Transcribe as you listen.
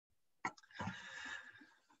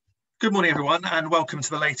Good morning, everyone, and welcome to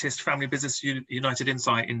the latest Family Business United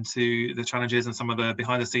insight into the challenges and some of the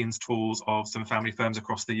behind-the-scenes tours of some family firms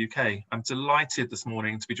across the UK. I'm delighted this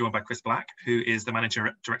morning to be joined by Chris Black, who is the Managing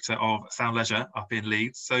Director of Sound Leisure up in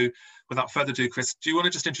Leeds. So without further ado, Chris, do you want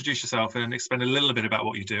to just introduce yourself and explain a little bit about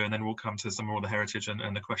what you do, and then we'll come to some more of the heritage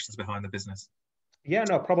and the questions behind the business? Yeah,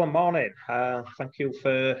 no problem. Morning. Thank you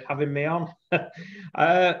for having me on.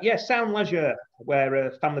 Sound Leisure, we're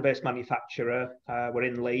a family-based manufacturer. We're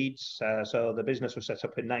in Leeds. So the business was set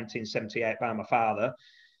up in 1978 by my father.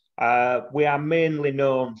 We are mainly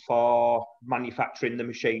known for manufacturing the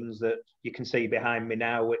machines that you can see behind me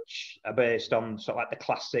now, which are based on sort of like the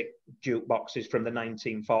classic jukeboxes from the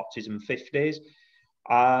 1940s and 50s.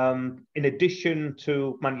 In addition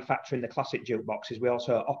to manufacturing the classic jukeboxes, we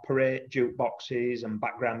also operate jukeboxes and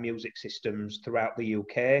background music systems throughout the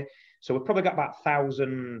UK. So we've probably got about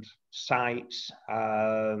 1,000 sites,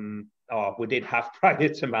 or we did have prior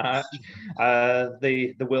to March.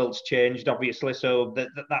 The world's changed, obviously, so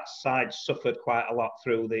that side suffered quite a lot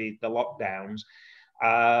through the lockdowns.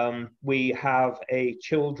 We have a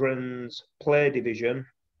children's play division,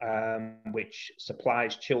 which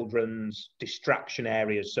supplies children's distraction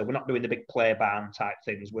areas. So we're not doing the big play barn type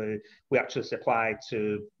things. We actually supply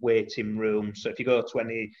to waiting rooms. So if you go to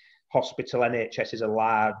any hospital, NHS is a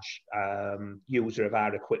large user of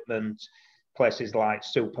our equipment. Places like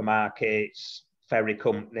supermarkets, ferry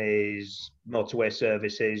companies, motorway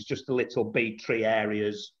services, just the little bee tree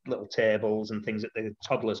areas, little tables and things that the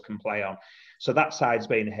toddlers can play on. So that side's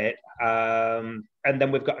been hit. And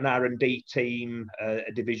then we've got an R&D team,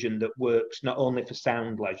 a division that works not only for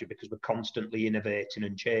Sound Leisure, because we're constantly innovating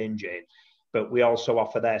and changing, but we also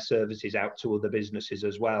offer their services out to other businesses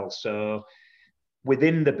as well. So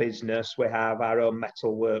within the business, we have our own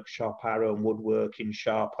metal workshop, our own woodworking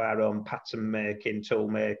shop, our own pattern making, tool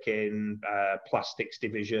making, plastics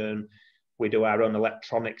division. We do our own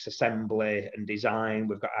electronics assembly and design.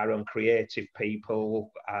 We've got our own creative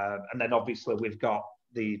people. And then obviously we've got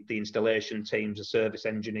the installation teams, the service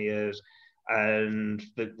engineers, and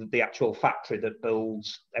the actual factory that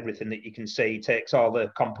builds everything that you can see, takes all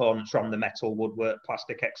the components from the metal, woodwork,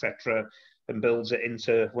 plastic, etc., and builds it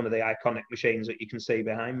into one of the iconic machines that you can see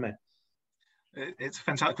behind me. It's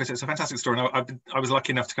fantastic, Chris. It's a fantastic story. And I was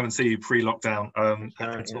lucky enough to come and see you pre-lockdown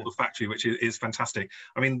at the factory, which is fantastic.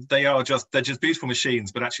 I mean, they're just beautiful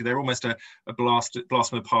machines, but actually they're almost a blast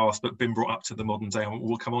from the past, but been brought up to the modern day. And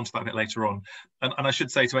we'll come on to that a bit later on. And I should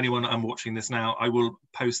say to anyone watching this now, I will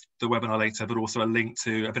post the webinar later, but also a link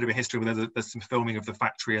to a bit of a history where there's some filming of the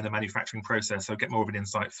factory and the manufacturing process, so get more of an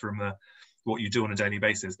insight from what you do on a daily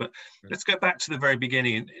basis. But let's go back to the very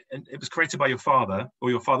beginning. And it was created by your father, or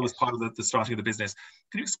your father was part of the starting of the business.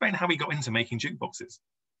 Can you explain how he got into making jukeboxes?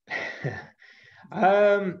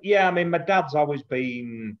 Yeah, I mean, my dad's always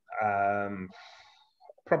been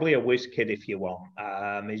probably a whiz kid, if you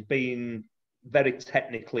want. He's been very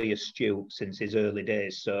technically astute since his early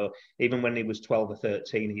days. So even when he was 12 or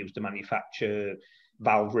 13, he used to manufacture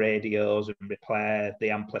valve radios and repair the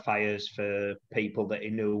amplifiers for people that he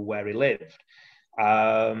knew where he lived.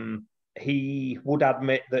 He would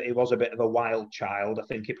admit that he was a bit of a wild child. I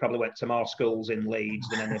think he probably went to more schools in Leeds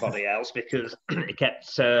than anybody else, because he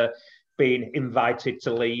kept being invited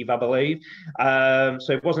to leave, I believe. So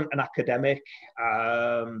he wasn't an academic,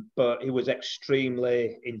 but he was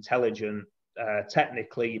extremely intelligent.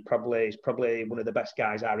 Technically, he's probably one of the best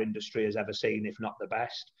guys our industry has ever seen, if not the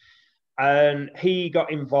best. And he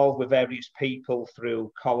got involved with various people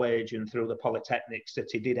through college and through the polytechnics that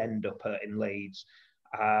he did end up at in Leeds.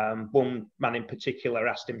 One man in particular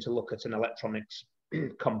asked him to look at an electronics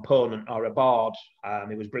component or a board.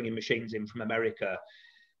 He was bringing machines in from America,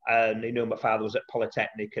 and he knew my father was at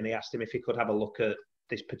Polytechnic, and he asked him if he could have a look at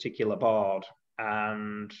this particular board.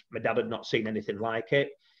 And my dad had not seen anything like it.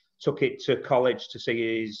 Took it to college to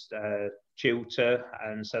see his tutor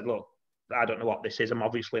and said, look, I don't know what this is. I'm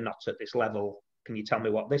obviously not at this level. Can you tell me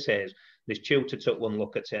what this is? This tutor took one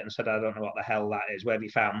look at it and said, I don't know what the hell that is. Where have you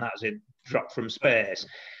found that? As it dropped from space.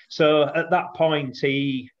 So at that point,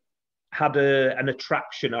 he had an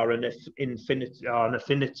attraction or an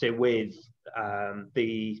affinity with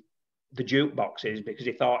the jukeboxes, because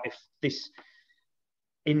he thought if this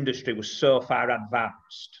industry was so far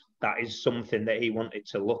advanced, that is something that he wanted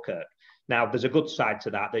to look at. Now, there's a good side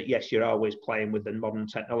to that, yes, you're always playing with the modern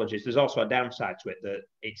technologies. There's also a downside to it, that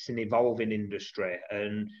it's an evolving industry.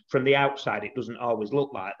 And from the outside, it doesn't always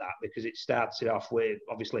look like that, because it started off with,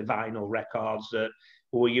 obviously, vinyl records that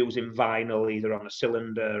were using vinyl either on a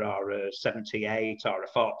cylinder or a 78 or a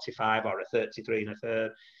 45 or a 33 and a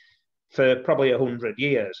third. for probably 100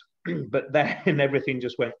 years. But then everything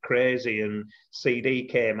just went crazy, and CD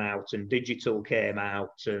came out and digital came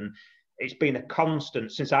out, and it's been a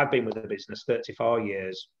constant since I've been with the business, 34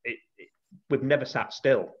 years. We've never sat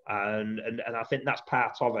still, and I think that's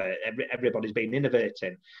part of it. Everybody's been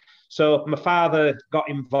innovating. So my father got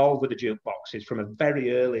involved with the jukeboxes from a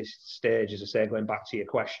very early stage, as I say, going back to your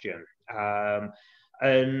question.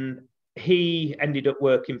 And he ended up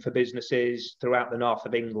working for businesses throughout the north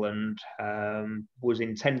of England, was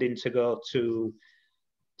intending to go to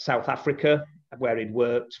South Africa, where he'd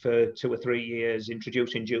worked for 2 or 3 years,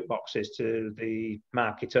 introducing jukeboxes to the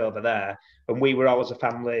market over there. And we were all, as a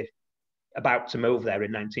family, about to move there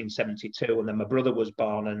in 1972. And then my brother was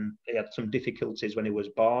born, and he had some difficulties when he was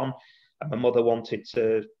born. And my mother wanted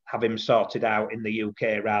to have him sorted out in the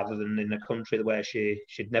UK rather than in a country where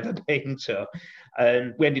she'd never been to.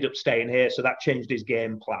 And we ended up staying here. So that changed his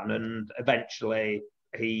game plan. And eventually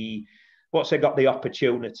once he got the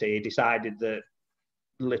opportunity, he decided that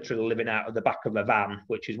literally living out of the back of a van,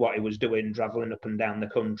 which is what he was doing, traveling up and down the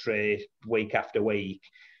country week after week,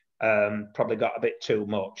 probably got a bit too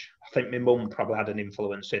much. I think my mum probably had an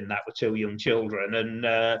influence in that with 2 young children.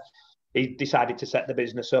 And he decided to set the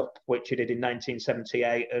business up, which he did in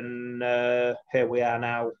 1978. And here we are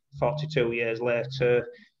now, 42 years later.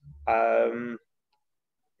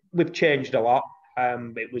 We've changed a lot.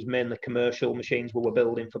 It was mainly commercial machines we were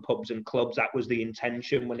building for pubs and clubs. That was the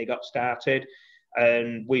intention when he got started.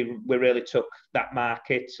 And we really took that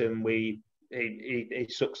market, and he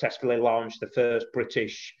successfully launched the first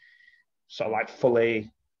British sort of like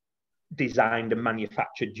fully designed and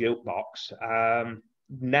manufactured jukebox.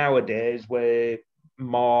 Nowadays, we're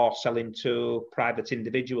more selling to private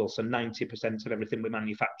individuals. So 90% of everything we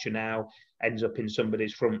manufacture now ends up in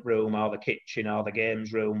somebody's front room or the kitchen or the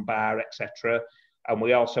games room, bar, etc. And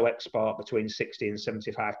we also export between 60 and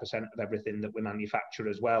 75% of everything that we manufacture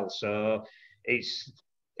as well. So it's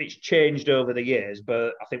changed over the years,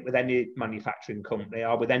 but I think with any manufacturing company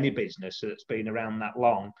or with any business that's been around that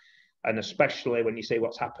long, and especially when you see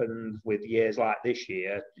what's happened with years like this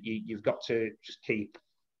year, you've got to just keep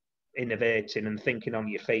innovating and thinking on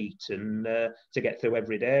your feet and to get through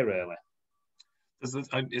every day, really.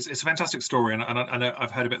 It's a fantastic story, and I know I've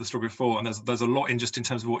heard about the story before, and there's a lot in just in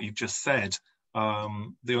terms of what you've just said.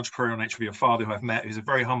 The entrepreneurial nature of your father, who I've met, who's a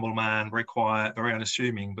very humble man, very quiet, very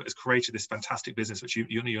unassuming, but has created this fantastic business which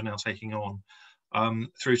you're now taking on.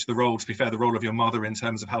 Through to the role, to be fair, the role of your mother in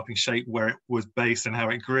terms of helping shape where it was based and how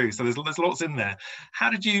it grew. So there's lots in there. How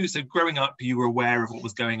did you, so growing up, you were aware of what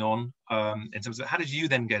was going on in terms of, how did you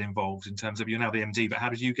then get involved in terms of, you're now the MD, but how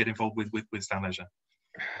did you get involved with Sound Leisure?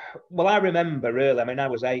 Well, I remember really, I mean, I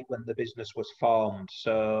was 8 when the business was formed.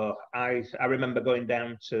 So I remember going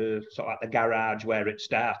down to sort of like the garage where it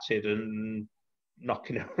started and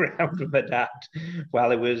knocking around with my dad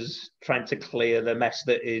while he was trying to clear the mess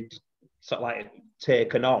that he'd sort of like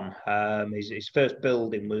taken on. His first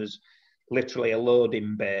building was literally a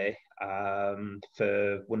loading bay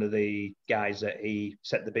for one of the guys that he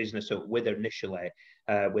set the business up with initially,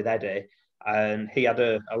 with Eddie. And he had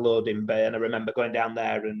a loading bay, and I remember going down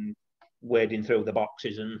there and wading through the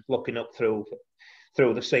boxes and looking up through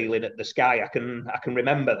the ceiling at the sky. I can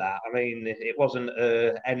remember that. I mean, it wasn't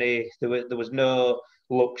there was no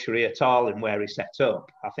luxury at all in where he set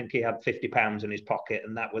up. I think he had £50 in his pocket,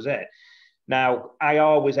 and that was it. Now, I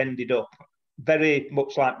always ended up very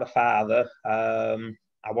much like my father.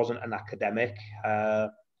 I wasn't an academic,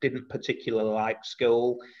 didn't particularly like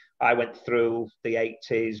school. I went through the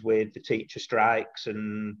 80s with the teacher strikes,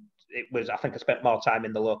 and I think I spent more time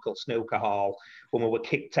in the local snooker hall when we were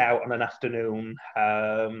kicked out on an afternoon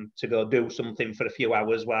to go do something for a few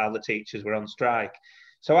hours while the teachers were on strike.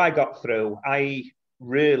 So I got through. I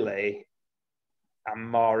really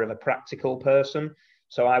am more of a practical person.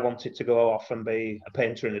 So I wanted to go off and be a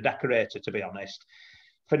painter and a decorator, to be honest.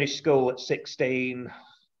 Finished school at 16,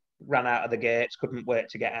 ran out of the gates, couldn't wait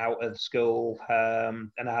to get out of school,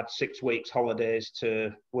 and I had 6 weeks holidays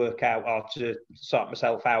to work out or to sort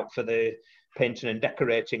myself out for the painting and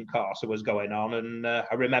decorating course that was going on. And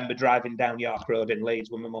I remember driving down York Road in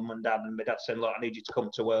Leeds with my mum and dad, and my dad saying, look, I need you to come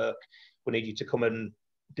to work. We need you to come and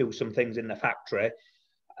do some things in the factory.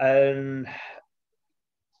 And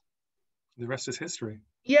the rest is history.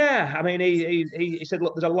 Yeah, I mean, he said,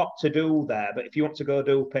 look, there's a lot to do there, but if you want to go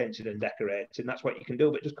do painting and decorating, that's what you can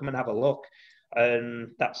do, but just come and have a look.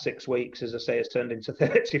 And that 6 weeks, as I say, has turned into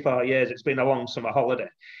 34 years. It's been a long summer holiday,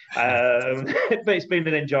 but it's been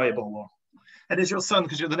an enjoyable one. And is your son,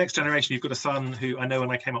 because you're the next generation, you've got a son who I know when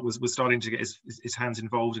I came up was starting to get his hands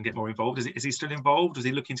involved and get more involved. Is he still involved? Is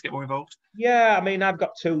he looking to get more involved? Yeah, I mean, I've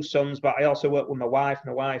got two sons, but I also work with my wife.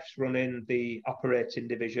 My wife's running the operating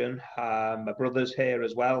division. My brother's here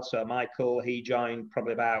as well. So Michael, he joined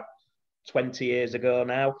probably about 20 years ago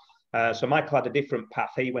now. So Michael had a different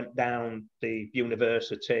path. He went down the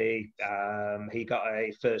university. He got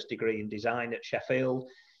a first degree in design at Sheffield.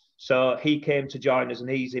 So he came to join us, and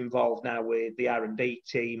he's involved now with the R&D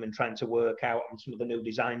team and trying to work out on some of the new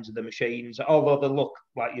designs of the machines. Although they look,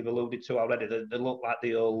 like you've alluded to already, they look like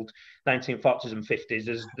the old 1940s and 50s.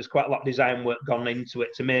 There's quite a lot of design work gone into it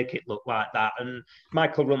to make it look like that. And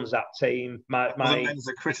Michael runs that team. That wasn't meant as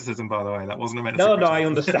a criticism, by the way. That wasn't meant as No, I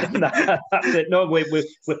understand that. That's it. No,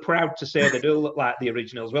 we're proud to say they do look like the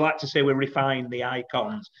originals. We like to say we refine the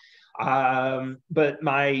icons. But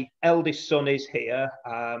my eldest son is here.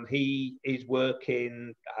 He is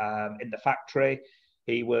working in the factory.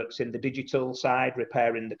 He works in the digital side,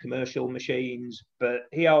 repairing the commercial machines. But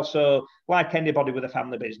he also, like anybody with a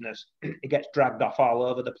family business, he gets dragged off all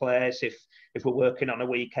over the place. If we're working on a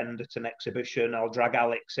weekend at an exhibition, I'll drag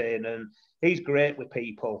Alex in, and he's great with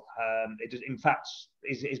people. In fact,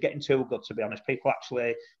 he's getting too good, to be honest. People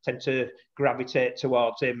actually tend to gravitate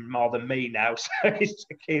towards him more than me now. So he's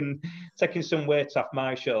taking some weight off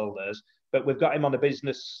my shoulders. But we've got him on a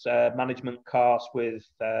business management course with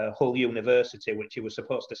Hull University, which he was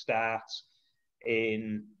supposed to start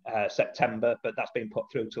in September, but that's been put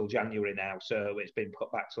through till January now. So it's been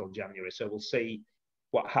put back till January. So we'll see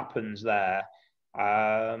what happens there.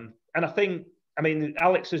 And I mean,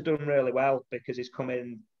 Alex has done really well because he's come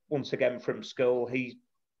in once again from school. He's a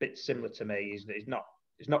bit similar to me. He's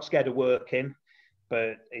not scared of working,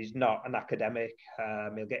 but he's not an academic.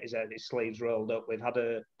 He'll get his sleeves rolled up. We've had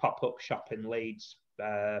a pop-up shop in Leeds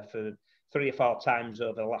for 3 or 4 times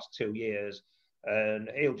over the last 2 years, and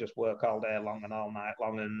he'll just work all day long and all night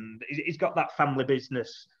long. And he's got that family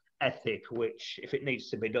business ethic, which if it needs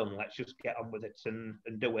to be done, let's just get on with it and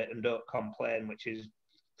do it and don't complain, which is,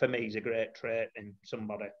 for me, is a great trait in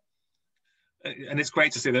somebody. And it's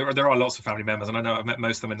great to see there are lots of family members, and I know I've met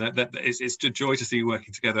most of them, and it's a joy to see you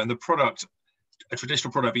working together. And the product, a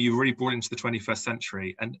traditional product, but you've really brought into the 21st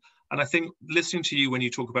century. And I think listening to you when you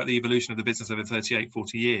talk about the evolution of the business over 38,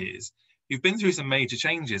 40 years, you've been through some major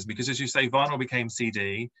changes because, as you say, vinyl became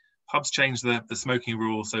CD, pubs changed the smoking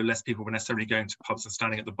rule, so less people were necessarily going to pubs and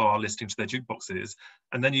standing at the bar listening to their jukeboxes.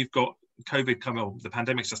 And then you've got COVID coming, the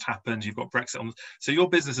pandemic's just happened, you've got Brexit on. So your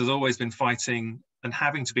business has always been fighting and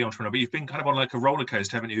having to be entrepreneurial, but you've been kind of on like a roller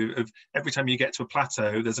coaster, haven't you? Of every time you get to a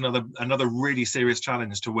plateau, there's another really serious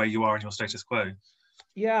challenge to where you are in your status quo.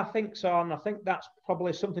 Yeah, I think so. And I think that's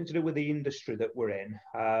probably something to do with the industry that we're in.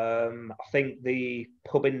 I think the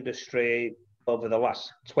pub industry over the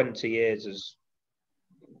last 20 years has,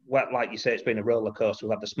 well, like you say, it's been a roller coaster.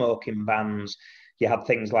 We've had the smoking bans. You had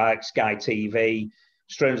things like Sky TV,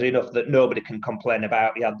 strangely enough, that nobody can complain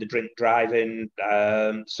about. You had the drink driving.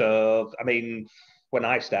 So, I mean, when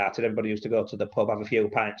I started, everybody used to go to the pub, have a few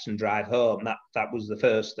pints and drive home. That was the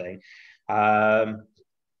first thing.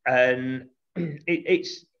 And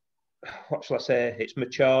it's, what shall I say? It's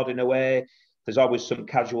matured in a way. There's always some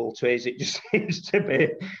casualties. It just seems to be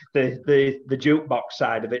the jukebox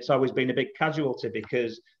side of it's always been a big casualty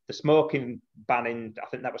because the smoking banning, I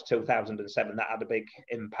think that was 2007, that had a big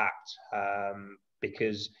impact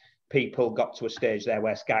because people got to a stage there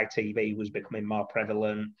where Sky TV was becoming more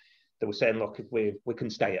prevalent. They were saying, look, if we can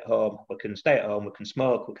stay at home, we can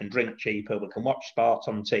smoke, we can drink cheaper, we can watch sport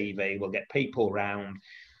on TV, we'll get people round.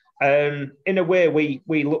 In a way,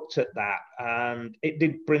 we looked at that, and it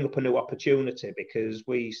did bring up a new opportunity because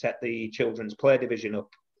we set the children's play division up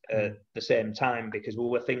at the same time because we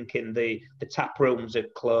were thinking the tap rooms are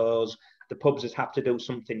closed, the pubs just have to do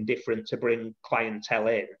something different to bring clientele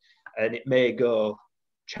in, and it may go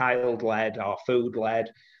child-led or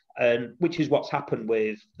food-led, and which is what's happened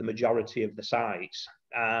with the majority of the sites.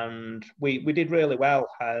 And we did really well,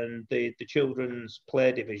 and the children's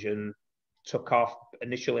play division took off.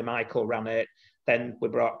 Initially, Michael ran it. Then we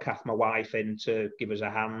brought Kath, my wife, in to give us a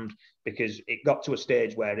hand because it got to a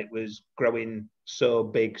stage where it was growing so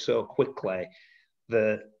big so quickly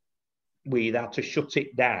that we either had to shut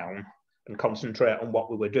it down and concentrate on what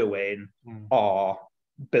we were doing or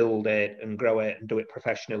build it and grow it and do it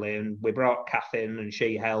professionally. And we brought Kath in and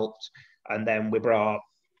she helped. And then we brought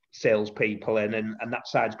salespeople in and that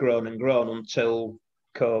side's grown and grown until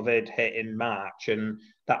COVID hit in March, and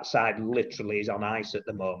that side literally is on ice at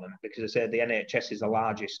the moment because I say the NHS is the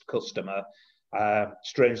largest customer.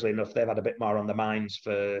 Strangely enough, they've had a bit more on their minds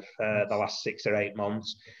for the last 6 or 8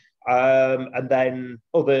 months. And then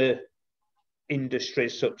other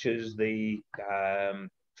industries such as the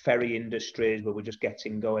ferry industries, where we're just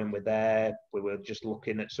getting going with there. We were just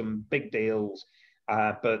looking at some big deals,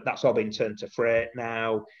 but that's all been turned to freight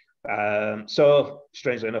now. So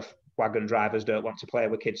strangely enough, wagon drivers don't want to play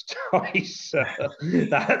with kids' toys. So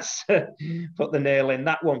that's put the nail in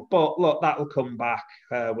that one. But look, that will come back.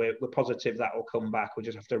 We're positive that will come back. We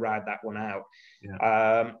just have to ride that one out.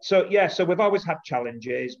 Yeah. So we've always had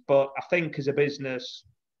challenges, but I think as a business,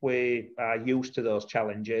 we are used to those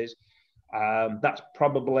challenges. That's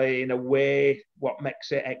probably, in a way, what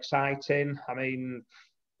makes it exciting. I mean,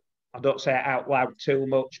 I don't say it out loud too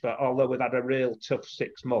much, but although we've had a real tough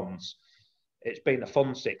 6 months, it's been a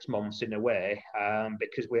fun 6 months in a way,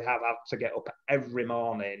 because we have had to get up every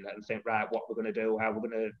morning and think, right, what we're going to do, how we're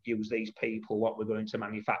going to use these people, what we're going to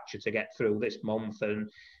manufacture to get through this month. And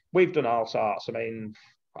we've done all sorts. I mean,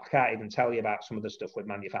 I can't even tell you about some of the stuff we've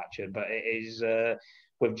manufactured, but it is,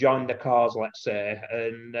 we've joined the cause, let's say,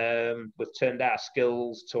 and we've turned our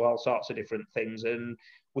skills to all sorts of different things, and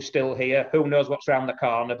we're still here. Who knows what's around the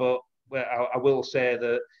corner, but I will say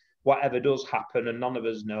that whatever does happen, and none of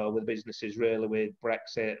us know with businesses really, with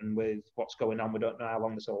Brexit and with what's going on, we don't know how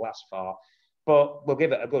long this will last for. But we'll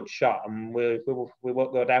give it a good shot, and we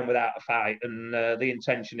won't go down without a fight. And the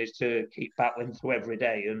intention is to keep battling through every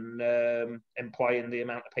day and employing the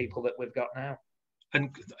amount of people that we've got now.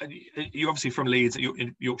 And you're obviously from Leeds,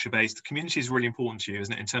 Yorkshire based. The community is really important to you,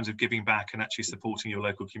 isn't it, in terms of giving back and actually supporting your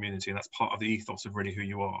local community? And that's part of the ethos of really who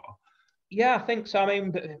you are. Yeah, I think so. I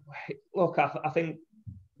mean, look, I think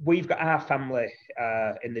we've got our family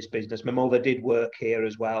in this business. My mother did work here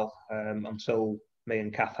as well until me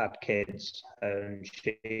and Kath had kids, and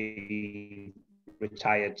she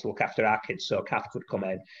retired to look after our kids so Kath could come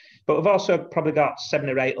in. But we've also probably got 7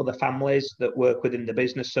 or 8 other families that work within the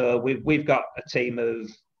business. So we've got a team of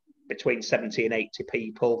between 70 and 80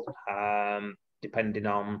 people, depending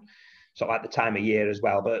on sort of like the time of year as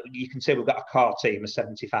well. But you can see we've got a core team of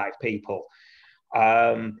 75 people.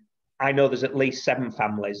 I know there's at least 7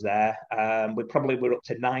 families there. We probably were up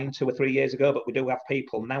to 9 2 or 3 years ago, but we do have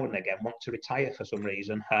people now and again want to retire for some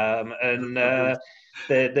reason.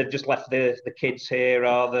 They've just left the kids here,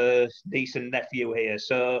 or the niece and nephew here.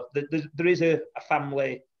 So there is a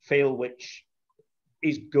family feel which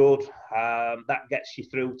is good. That gets you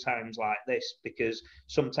through times like this, because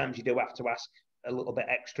sometimes you do have to ask a little bit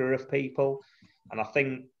extra of people. And I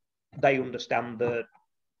think they understand that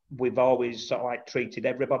we've always sort of like treated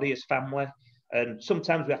everybody as family, and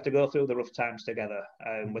sometimes we have to go through the rough times together,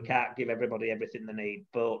 and we can't give everybody everything they need,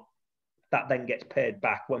 but that then gets paid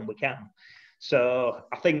back when we can. So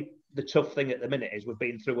I think the tough thing at the minute is we've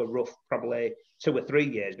been through a rough probably 2 or 3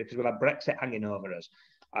 years, because we've had Brexit hanging over us.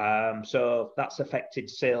 So that's affected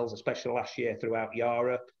sales, especially last year, throughout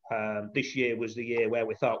Europe. This year was the year where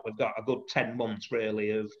we thought we've got a good 10 months really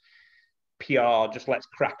of pure, just let's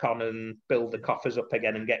crack on and build the coffers up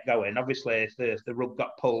again and get going. Obviously, the rug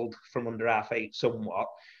got pulled from under our feet somewhat,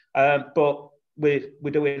 but we're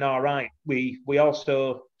doing all right. We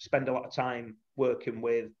also spend a lot of time working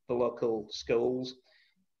with the local schools,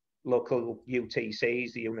 local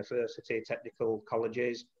UTCs, the university technical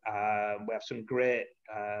colleges. We have some great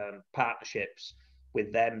partnerships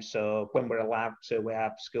with them. So when we're allowed to, we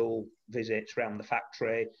have school visits around the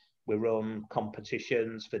factory. We run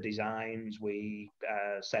competitions for designs. We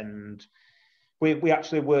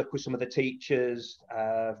actually work with some of the teachers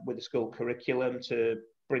with the school curriculum to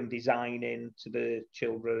bring design in to the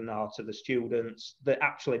children or to the students that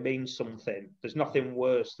actually means something. There's nothing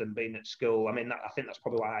worse than being at school. I mean, I think that's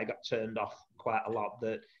probably why I got turned off quite a lot,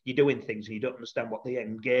 that you're doing things and you don't understand what the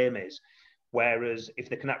end game is. Whereas if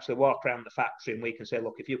they can actually walk around the factory and we can say,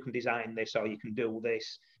 look, if you can design this or you can do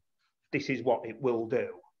this, this is what it will do.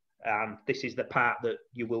 And this is the part that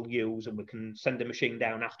you will use, and we can send a machine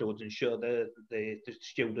down afterwards and show the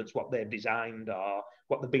students what they've designed or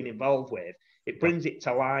what they've been involved with. It brings it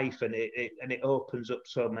to life, and it opens up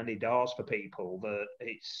so many doors for people that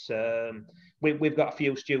it's. We've got a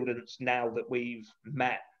few students now that we've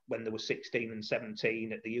met when they were 16 and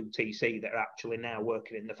 17 at the UTC that are actually now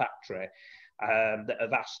working in the factory, that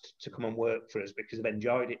have asked to come and work for us because they've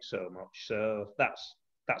enjoyed it so much. So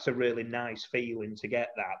that's a really nice feeling to get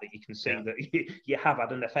that you can see that you have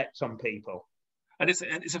had an effect on people. And it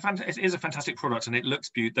is a fantastic product, and it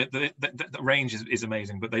looks beautiful. The range is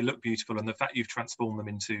amazing, but they look beautiful, and the fact you've transformed them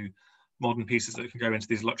into modern pieces that can go into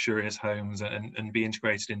these luxurious homes and be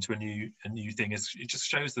integrated into a new thing, it just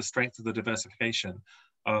shows the strength of the diversification.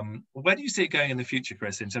 Where do you see it going in the future,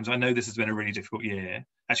 Chris? In terms of, I know this has been a really difficult year.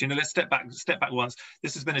 Actually, no, let's step back once.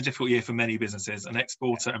 This has been a difficult year for many businesses, an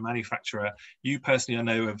exporter, a manufacturer. You personally, I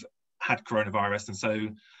know, have had coronavirus, and so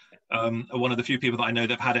are one of the few people that I know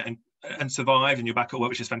that have had it and survived, and you're back at work,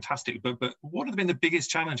 which is fantastic. But what have been the biggest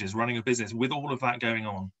challenges running a business with all of that going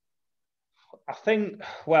on? I think,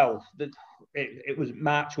 well, it was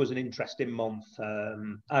March was an interesting month.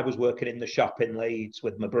 I was working in the shop in Leeds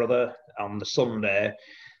with my brother on the Sunday,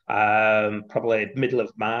 probably middle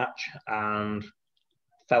of March, and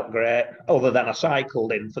felt great. Other than I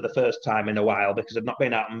cycled in for the first time in a while because I'd not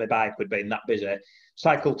been out on my bike, we'd been that busy.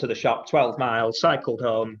 Cycled to the shop, 12 miles, cycled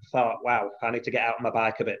home, thought, wow, I need to get out on my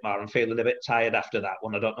bike a bit more. I'm feeling a bit tired after that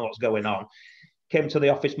one. I don't know what's going on. Came to the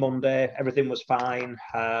office Monday, everything was fine.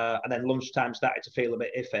 And then lunchtime started to feel a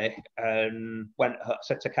bit iffy. And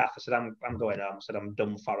said to Kath, I said, I'm going home. I said, I'm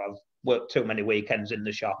done for. I've worked too many weekends in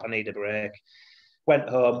the shop. I need a break. Went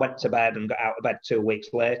home, went to bed and got out of bed 2 weeks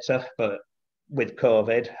later. But with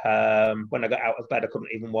COVID, when I got out of bed, I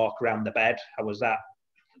couldn't even walk around the bed. I was that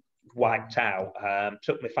wiped out.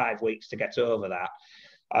 Took me 5 weeks to get over that.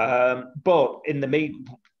 But in the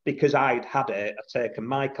because I'd had it, I'd taken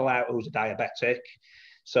Michael out, who's a diabetic,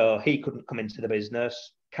 so he couldn't come into the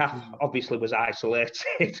business. Kath obviously was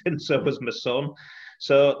isolated, and so was my son.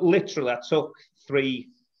 So literally, I took 3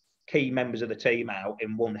 key members of the team out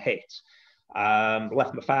in one hit.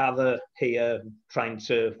 Left my father here trying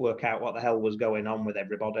to work out what the hell was going on with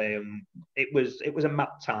everybody, and it was a mad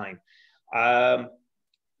time.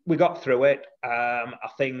 We got through it. I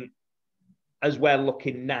think, as we're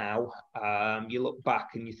looking now, you look back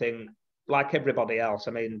and you think, like everybody else,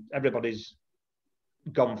 I mean, everybody's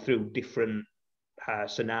gone through different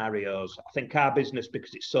scenarios. I think our business,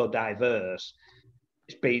 because it's so diverse,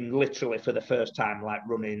 it's been literally for the first time like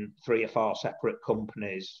running 3 or 4 separate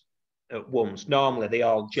companies at once. Normally they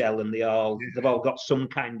all gel and they've all got some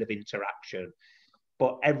kind of interaction,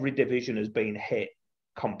 but every division has been hit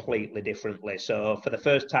completely differently. So for the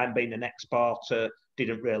first time, being an exporter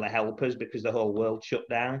didn't really help us because the whole world shut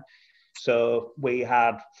down. So we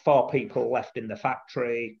had 4 people left in the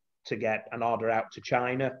factory to get an order out to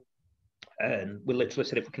China. And we literally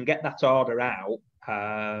said, if we can get that order out,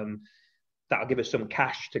 that'll give us some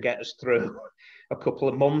cash to get us through a couple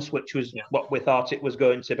of months, which was what we thought it was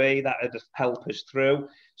going to be. That would help us through.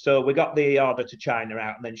 So we got the order to China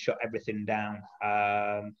out and then shut everything down.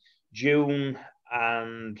 June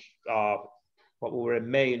and what we were in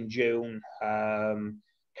May and June,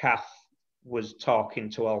 Kath was talking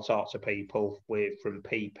to all sorts of people from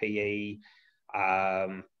PPE.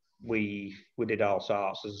 We did all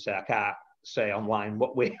sorts. As I say, I can't say online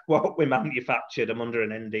what we manufactured. I'm under an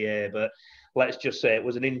NDA, but let's just say it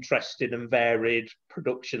was an interesting and varied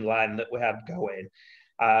production line that we had going.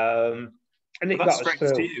 And it that's got us strength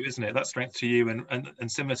through. to you, isn't it? That's strength to you,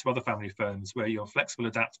 and similar to other family firms where you're flexible,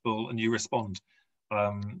 adaptable, and you respond.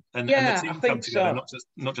 And the team come together,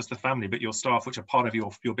 not just the family, but your staff, which are part of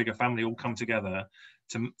your bigger family, all come together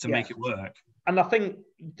to make it work. And I think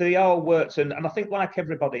they all worked, and I think like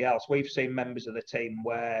everybody else, we've seen members of the team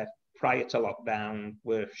where prior to lockdown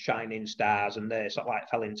were shining stars, and they sort of like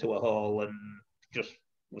fell into a hole and just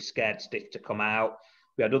were scared stiff to come out.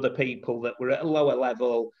 We had other people that were at a lower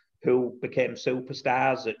level who became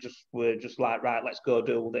superstars that were just like, right, let's go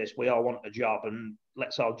do this. We all want a job and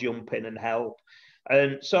let's all jump in and help.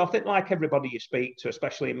 And so I think like everybody you speak to,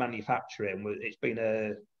 especially in manufacturing, it's been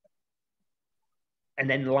an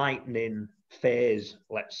enlightening phase,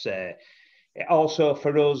 let's say. It also,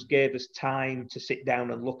 for us, gave us time to sit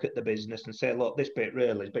down and look at the business and say, look, this bit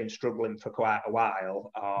really has been struggling for quite a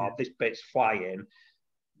while, or this bit's flying.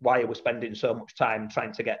 Why are we spending so much time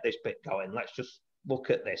trying to get this bit going? Let's just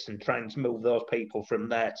look at this and try and move those people from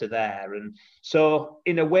there to there. And so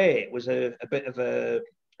in a way, it was a bit of a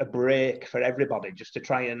break for everybody, just to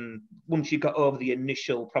try and, once you got over the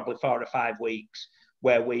initial probably 4 or 5 weeks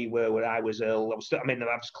where we were, where I was ill, I've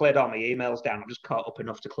just cleared all my emails down. I've just caught up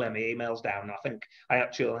enough to clear my emails down. I think I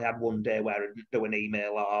actually only had one day where I didn't do an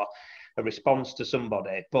email or a response to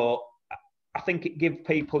somebody, but I think it gives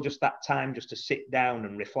people just that time just to sit down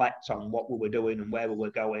and reflect on what we were doing and where we were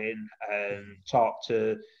going, and talk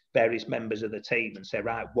to various members of the team and say,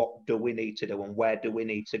 right, what do we need to do and where do we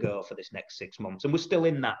need to go for this next 6 months? And we're still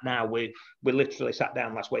in that now. We literally sat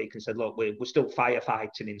down last week and said, look, we're still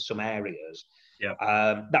firefighting in some areas.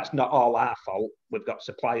 That's not all our fault. We've got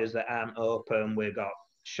suppliers that aren't open. We've got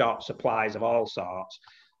short supplies of all sorts.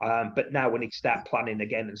 But now we need to start planning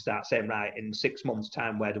again and start saying, right, in 6 months'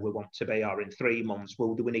 time, where do we want to be? Or in 3 months,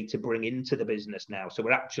 what do we need to bring into the business now? So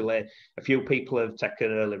we're actually, a few people have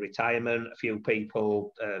taken early retirement, a few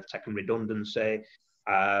people have taken redundancy,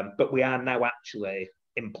 but we are now actually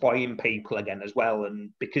employing people again as well. And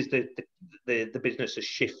because the business has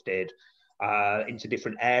shifted, into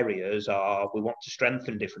different areas, or we want to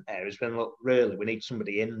strengthen different areas, then look, really, we need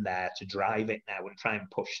somebody in there to drive it now and try and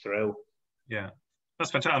push through. Yeah. That's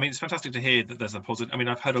fantastic. I mean, it's fantastic to hear that there's a positive. I mean,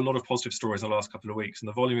 I've heard a lot of positive stories in the last couple of weeks, and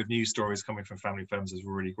the volume of news stories coming from family firms has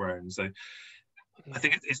really grown. So I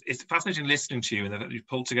think it's fascinating listening to you and that you've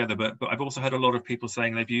pulled together, but I've also heard a lot of people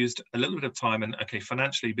saying they've used a little bit of time, and okay,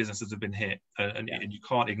 financially businesses have been hit, and you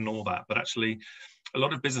can't ignore that. But actually, a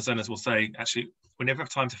lot of business owners will say, actually, we never have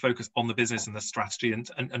time to focus on the business and the strategy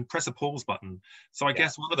and press a pause button. So I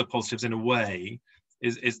guess one of the positives in a way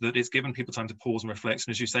is that it's given people time to pause and reflect,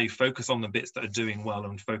 and as you say, focus on the bits that are doing well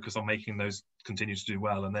and focus on making those continue to do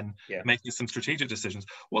well, and then making some strategic decisions.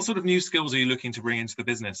 What sort of new skills are you looking to bring into the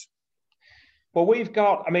business? Well, we've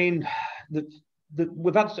got, I mean,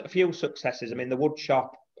 we've had a few successes. I mean, the wood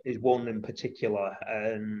shop is one in particular,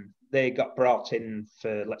 and they got brought in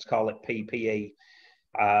for, let's call it PPE,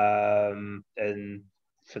 and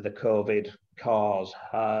for the COVID cause.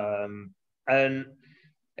 And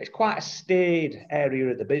it's quite a staid area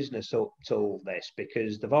of the business up till this,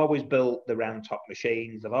 because they've always built the round top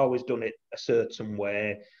machines. They've always done it a certain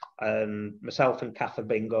way. Myself and Kath have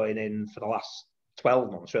been going in for the last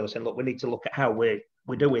 12 months, really saying, look, we need to look at how we're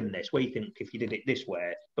doing this. We think if you did it this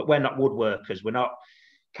way, but we're not woodworkers, we're not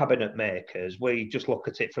cabinet makers. We just look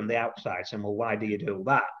at it from the outside saying, well, why do you do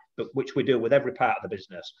that? But which we do with every part of the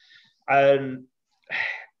business. And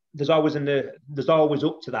there's always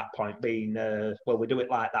up to that point being, well, we do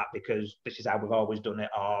it like that because this is how we've always done it,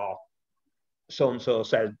 or so-and-so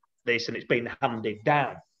said this and it's been handed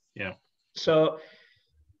down. Yeah. So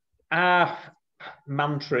our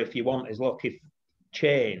mantra, if you want, is look, if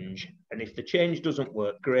change, and if the change doesn't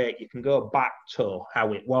work, great, you can go back to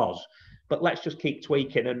how it was, but let's just keep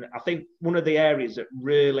tweaking. And I think one of the areas that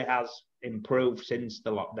really has improved since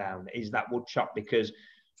the lockdown is that wood shop, because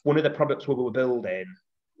one of the products we were building,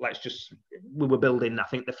 I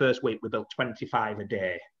think the first week we built 25 a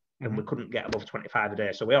day, and we couldn't get above 25 a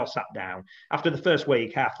day. So we all sat down. After the first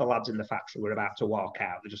week, half the lads in the factory were about to walk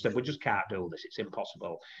out. They just said, we just can't do this. It's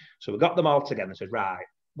impossible. So we got them all together and said, right,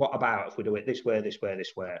 what about if we do it this way, this way,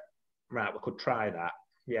 this way? Right, we could try that.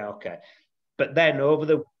 Yeah, okay. But then over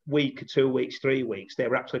the week, 2 weeks, 3 weeks, they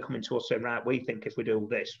were actually coming to us saying, right, we think if we do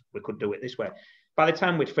this, we could do it this way. By the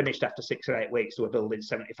time we'd finished after 6 or 8 weeks, we were building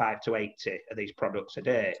 75 to 80 of these products a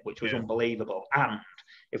day, which was unbelievable. And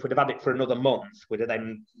if we'd have had it for another month, we'd have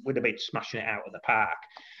been smashing it out of the park.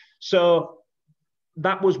 So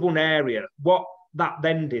that was one area. What that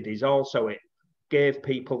then did is also it gave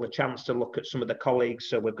people a chance to look at some of the colleagues.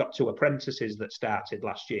 So we've got 2 apprentices that started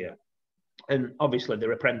last year. And obviously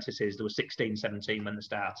they're apprentices. There were 16, 17 when they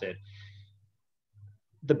started.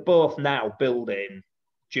 They're both now building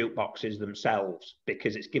jukeboxes themselves,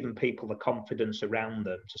 because it's given people the confidence around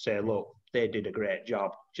them to say, look, they did a great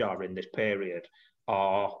job during this period,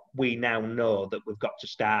 or we now know that we've got to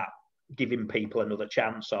start giving people another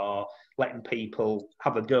chance, or letting people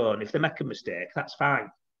have a go, and if they make a mistake, that's fine,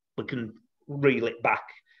 we can reel it back,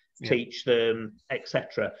 teach them,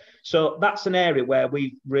 etc. So that's an area where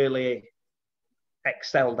we've really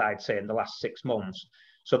excelled, I'd say, in the last 6 months.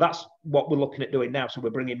 So that's what we're looking at doing now. So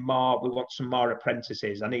we're bringing more, we want some more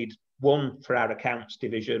apprentices. I need one for our accounts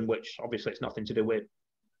division, which obviously it's nothing to do with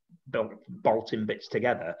bolting bits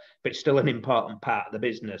together, but it's still an important part of the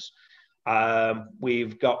business.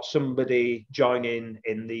 We've got somebody joining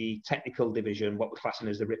in the technical division, what we're classing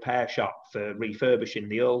as the repair shop, for refurbishing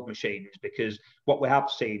the old machines, because what we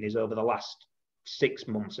have seen is over the last 6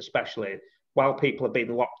 months, especially, while people have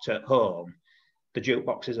been locked at home, the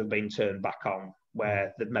jukeboxes have been turned back on,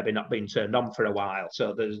 where they've maybe not been turned on for a while.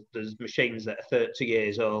 So there's machines that are 30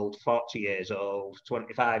 years old, 40 years old,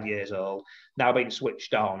 25 years old, now being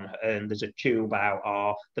switched on, and there's a tube out,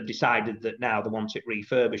 or they've decided that now they want it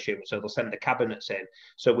refurbishing, so they'll send the cabinets in.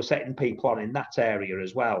 So we're setting people on in that area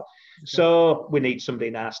as well. Okay. So we need somebody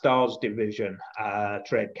in our stores division,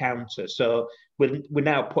 trade counter. So we're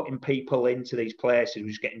now putting people into these places. We're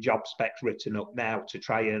just getting job specs written up now to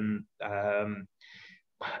try and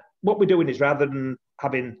what we're doing is, rather than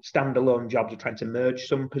having standalone jobs, we're trying to merge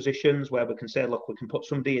some positions where we can say, look, we can put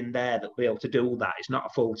somebody in there that'll be able to do that. It's not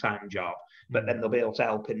a full-time job, but then they'll be able to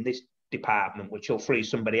help in this department, which will free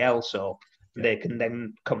somebody else up. They can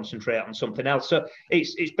then concentrate on something else. So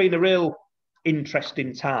it's been a real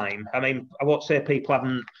interesting time. I mean, I won't say people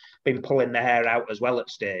haven't been pulling their hair out as well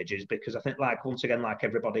at stages, because I think, like, once again, like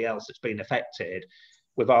everybody else that's been affected,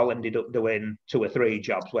 we've all ended up doing 2 or 3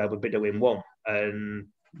 jobs where we'd be doing 1, and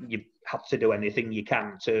you have to do anything you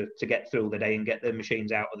can to get through the day and get the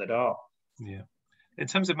machines out of the door. Yeah. In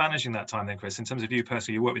terms of managing that time then, Chris, in terms of you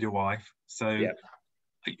personally, you work with your wife. So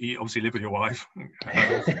you obviously live with your wife.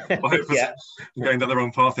 Yeah. Going down the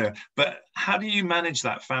wrong path here. But how do you manage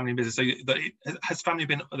that family business? So has family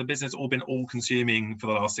been, the business all been all consuming for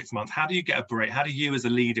the last 6 months? How do you get a break? How do you, as a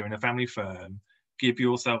leader in a family firm, give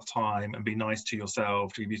yourself time and be nice to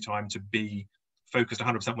yourself, to give you time to be focused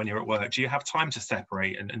 100% when you're at work? Do you have time to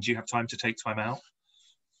separate, and do you have time to take time out?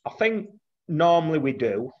 I think normally we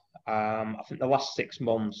do. I think the last 6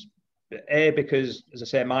 months, because, as I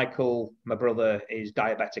say, Michael, my brother, is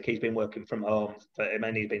diabetic. He's been working from home for him,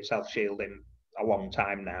 and he's been self-shielding a long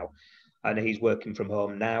time now. And he's working from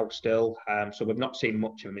home now still. So we've not seen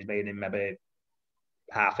much of him. He's been in maybe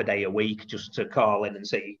half a day a week just to call in and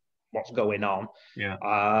see what's going on.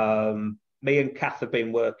 Yeah. Me and Kath have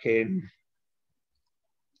been working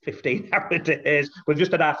 15-hour days. We've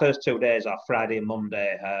just had our first 2 days off, Friday and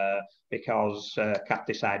Monday, because Kath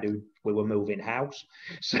decided we were moving house.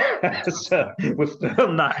 So we've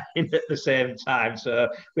thrown that in at the same time. So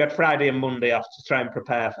we had Friday and Monday off to try and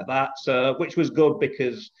prepare for that. So, which was good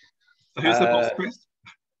because. So who's the boss, Chris?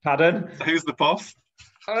 Pardon? So who's the boss?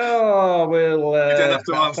 Oh, we'll. You don't have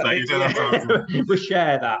to answer that. You don't have to answer. We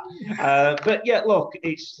share that. But yeah, look,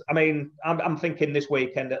 it's. I mean, I'm thinking this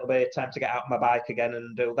weekend it'll be time to get out on my bike again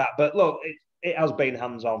and do that. But look, it has been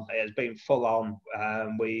hands on. It has been full on.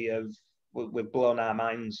 We've blown our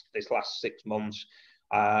minds this last 6 months.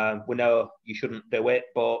 We know you shouldn't do it,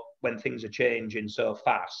 but when things are changing so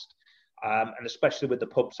fast. And especially with the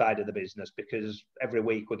pub side of the business, because every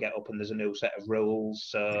week we get up and there's a new set of rules.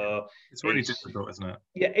 So it's really difficult, isn't it?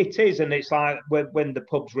 Yeah, it is. And it's like when the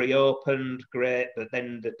pubs reopened, great, but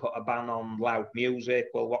then they put a ban on loud music.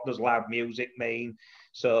 Well, what does loud music mean?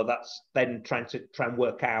 So that's then trying and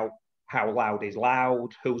work out how loud is loud,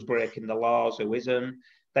 who's breaking the laws, who isn't.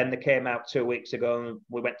 Then they came out 2 weeks ago and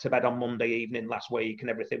we went to bed on Monday evening last week and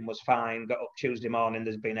everything was fine. Got up Tuesday morning,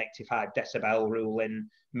 there's been 85 decibel ruling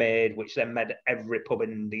made, which then made every pub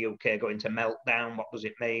in the UK go into meltdown. What does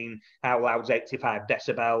it mean? How loud's 85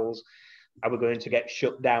 decibels? Are we going to get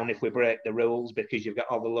shut down if we break the rules? Because you've got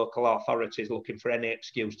all the local authorities looking for any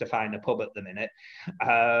excuse to find a pub at the minute.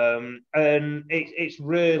 And it's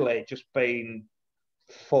really just been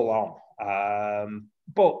full on.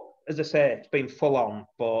 But as I say, it's been full on,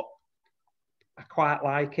 but I quite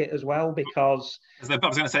like it as well because I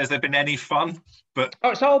was going to say, has there been any fun? But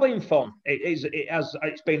it's all been fun.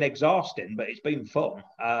 It's been exhausting, but it's been fun.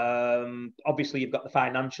 Obviously, you've got the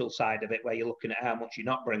financial side of it where you're looking at how much you're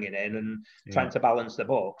not bringing in and trying to balance the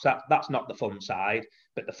books. That's not the fun side,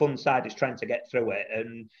 but the fun side is trying to get through it.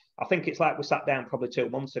 And I think it's like we sat down probably 2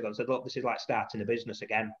 months ago and said, look, this is like starting a business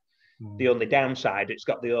again. The only downside, it's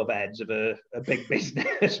got the overheads of a big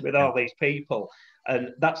business with all these people. And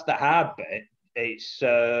that's the hard bit. It's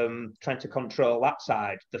trying to control that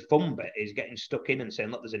side. The fun bit is getting stuck in and saying,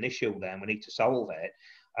 look, there's an issue there and we need to solve it.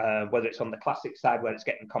 Whether it's on the classic side where it's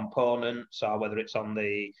getting components or whether it's on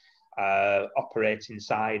the operating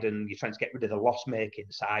side and you're trying to get rid of the loss-making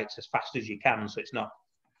sites as fast as you can so it's not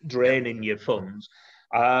draining your funds.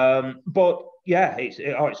 But yeah,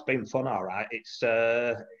 it's been fun, all right.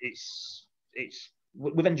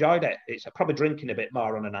 We've enjoyed it. It's probably drinking a bit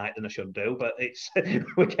more on a night than I should do, but it's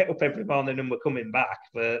we get up every morning and we're coming back.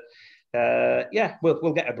 But yeah,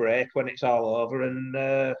 we'll get a break when it's all over,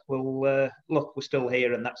 and we'll look. We're still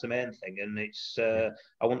here, and that's the main thing. And it's I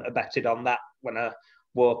wouldn't have betted on that when I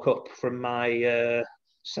woke up from my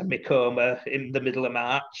semi-coma in the middle of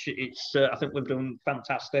March. I think we've done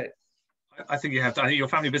fantastic. I think you have to. I think your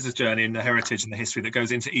family business journey and the heritage and the history that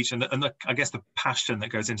goes into each, and I guess the passion that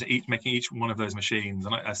goes into making each one of those machines.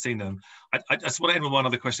 And I've seen them. I just want to end with one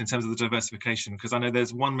other question in terms of the diversification, because I know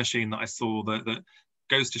there's one machine that I saw that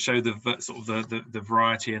goes to show the sort of the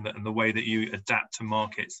variety and the way that you adapt to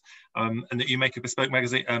markets, and that you make a bespoke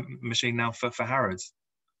magazine machine now for Harrods.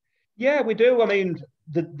 Yeah, we do. I mean,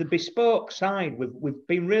 the bespoke side, we've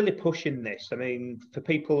been really pushing this. I mean, for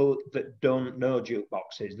people that don't know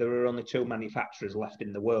jukeboxes, there are only 2 manufacturers left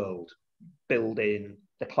in the world building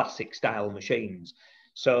the classic style machines.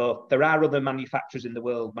 So there are other manufacturers in the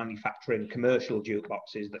world manufacturing commercial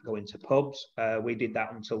jukeboxes that go into pubs. We did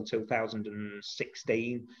that until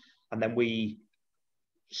 2016, and then we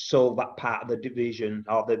sold that part of the division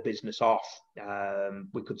or the business off.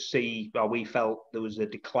 We could see, or we felt there was a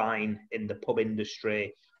decline in the pub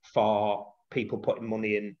industry for people putting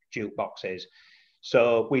money in jukeboxes.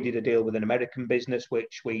 So we did a deal with an American business,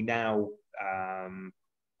 which we now,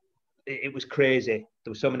 it was crazy.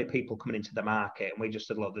 There were so many people coming into the market, and we just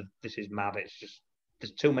said, look, this is mad. It's just,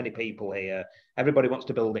 there's too many people here. Everybody wants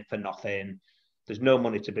to build it for nothing. There's no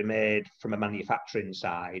money to be made from a manufacturing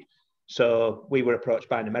side. So we were approached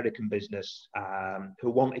by an American business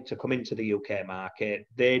who wanted to come into the UK market.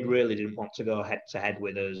 They really didn't want to go head to head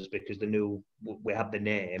with us because they knew we had the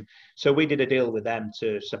name. So we did a deal with them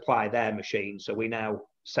to supply their machine. So we now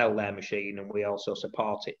sell their machine and we also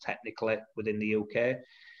support it technically within the UK.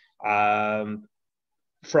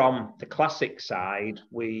 From the classic side,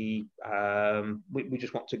 we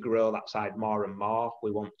just want to grow that side more and more.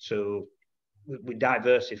 We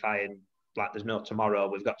diversify like there's no tomorrow.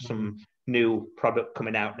 We've got some new product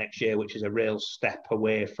coming out next year, which is a real step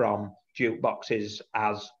away from jukeboxes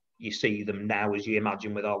as you see them now, as you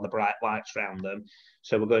imagine, with all the bright lights around them.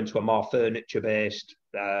 So we're going to a more furniture-based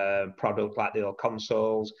product like the old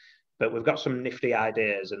consoles. But we've got some nifty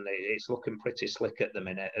ideas, and it's looking pretty slick at the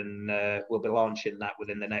minute. And we'll be launching that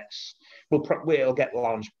within the next. It'll get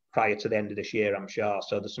launched prior to the end of this year, I'm sure.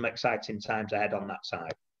 So there's some exciting times ahead on that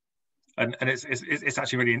side. And it's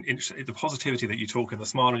actually really interesting, the positivity that you talk and the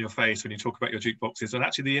smile on your face when you talk about your jukeboxes, and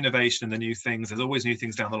actually the innovation and the new things. There's always new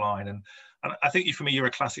things down the line, and I think for me, you're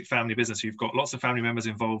a classic family business. You've got lots of family members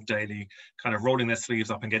involved daily, kind of rolling their sleeves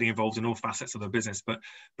up and getting involved in all facets of the business. But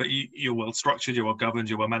you're well structured, you're well governed,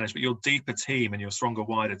 you're well managed. But your deeper team and your stronger,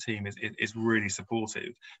 wider team is really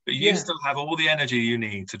supportive. But you still have all the energy you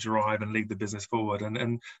need to drive and lead the business forward.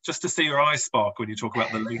 And just to see your eyes spark when you talk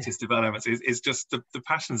about the latest developments is just the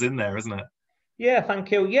passion's in there, isn't it? Yeah, thank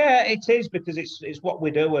you. Yeah, it is, because it's what we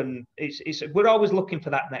do, and we're always looking for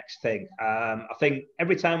that next thing. I think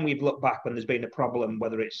every time we've looked back when there's been a problem,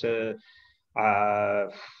 whether it's a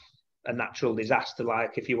natural disaster,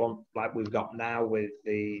 like if you want, like we've got now with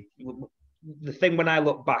the thing. When I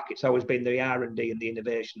look back, it's always been the R&D and the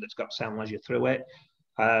innovation that's got Sound Leisure through it.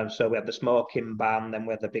 So we had the smoking ban, then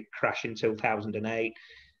we had the big crash in 2008.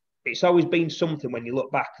 It's always been something, when you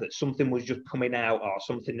look back, that something was just coming out or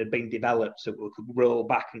something had been developed, so we could roll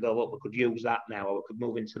back and go, look, we could use that now, or we could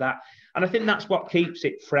move into that. And I think that's what keeps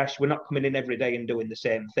it fresh. We're not coming in every day and doing the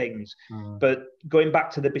same things. But going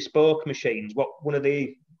back to the bespoke machines,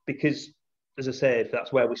 because as I said,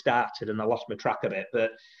 that's where we started, and I lost my track of it,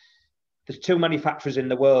 but there's 2 manufacturers in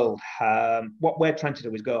the world. What we're trying to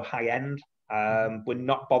do is go high end. We're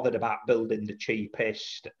not bothered about building the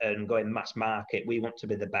cheapest and going mass market. We want to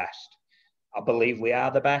be the best. I believe we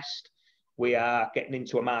are the best. We are getting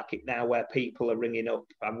into a market now where people are ringing up,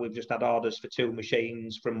 and we've just had orders for 2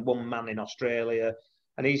 machines from one man in Australia,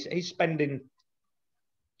 and he's spending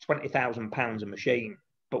 £20,000 a machine,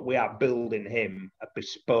 but we are building him a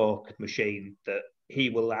bespoke machine that he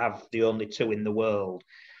will have the only 2 in the world.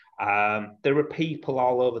 There are people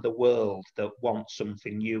all over the world that want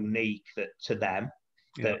something unique to them,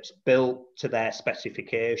 that's built to their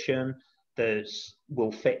specification, that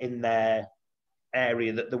will fit in their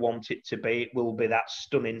area that they want it to be. It will be that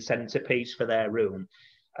stunning centerpiece for their room.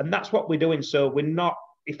 And that's what we're doing. So we're not,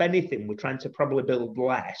 if anything, we're trying to probably build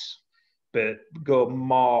less, but go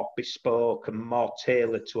more bespoke and more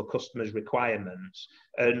tailored to a customer's requirements.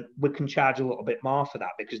 And we can charge a little bit more for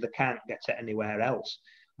that because they can't get it anywhere else.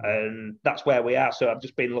 And that's where we are. So I've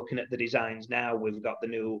just been looking at the designs now. We've got the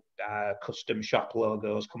new custom shop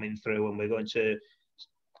logos coming through, and we're going to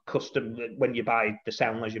custom. When you buy the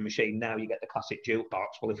Sound Leisure machine now, you get the classic jukebox.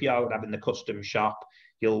 Well, if you're having the custom shop,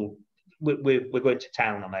 we're going to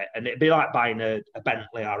town on it, and it'd be like buying a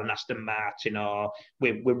Bentley or an Aston Martin, or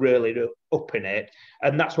we're really upping it.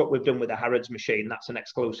 And that's what we've done with the Harrods machine. That's an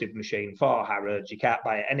exclusive machine for Harrods. You can't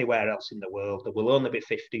buy it anywhere else in the world. There will only be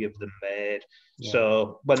 50 of them made. Yeah.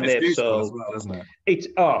 So when they've sold, as well, isn't it?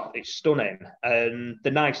 It's stunning. And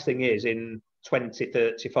the nice thing is, in 20,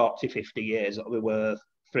 30, 40, 50 years, it'll be worth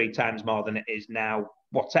 3 times more than it is now,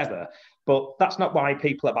 whatever. But that's not why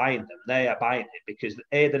people are buying them. They are buying it because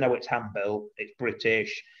A, they know it's hand-built, it's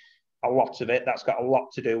British, a lot of it, that's got a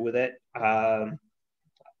lot to do with it.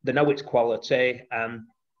 They know it's quality, and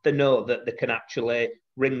they know that they can actually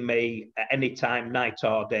ring me at any time, night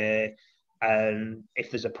or day, and if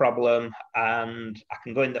there's a problem, and I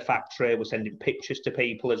can go in the factory. We're sending pictures to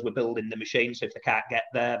people as we're building the machine, so if they can't get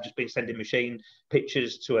there, I've just been sending machine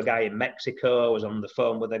pictures to a guy in Mexico. I was on the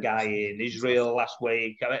phone with a guy in Israel last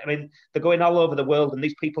week. I mean, they're going all over the world, and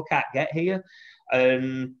these people can't get here.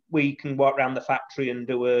 And we can walk around the factory and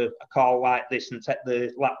do a call like this and take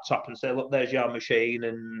the laptop and say, look, there's your machine,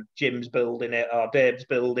 and Jim's building it, or Dave's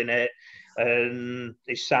building it, and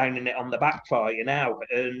he's signing it on the back for you now.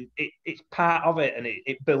 And it's part of it, and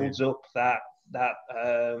it builds up that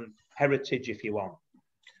heritage, if you want.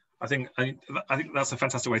 I think that's a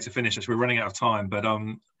fantastic way to finish as we're running out of time. But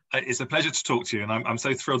it's a pleasure to talk to you, and I'm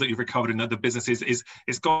so thrilled that you've recovered and that the business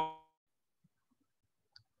is gone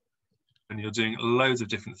and you're doing loads of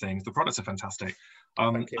different things. The products are fantastic.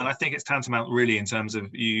 And I think it's tantamount really in terms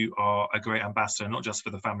of you are a great ambassador, not just for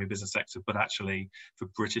the family business sector, but actually for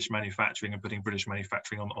British manufacturing and putting British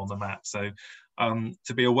manufacturing on the map. So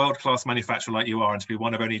to be a world-class manufacturer like you are, and to be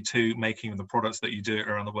one of only 2 making the products that you do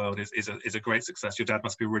around the world is a great success. Your dad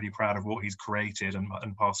must be really proud of what he's created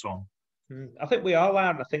and passed on. I think we all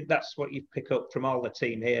are, and I think that's what you pick up from all the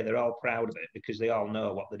team here. They're all proud of it because they all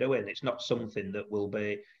know what they're doing. It's not something that will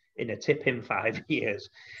be in a tip in 5 years.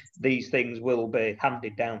 These things will be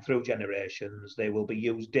handed down through generations. They will be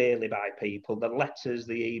used daily by people. The letters,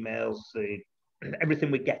 the emails, everything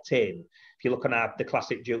we get in. If you look on the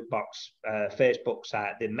Classic Jukebox Facebook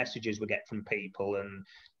site, the messages we get from people and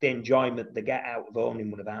the enjoyment they get out of owning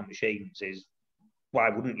one of our machines is, why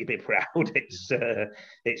wouldn't you be proud?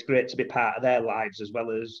 It's great to be part of their lives as well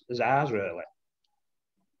as ours, really.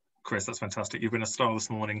 Chris, that's fantastic. You've been a star this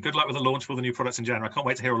morning. Good luck with the launch of all the new products in January. I can't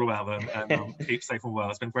wait to hear all about them. And keep safe and well.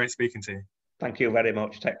 It's been great speaking to you. Thank you very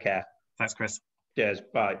much. Take care. Thanks, Chris. Cheers.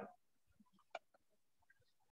 Bye.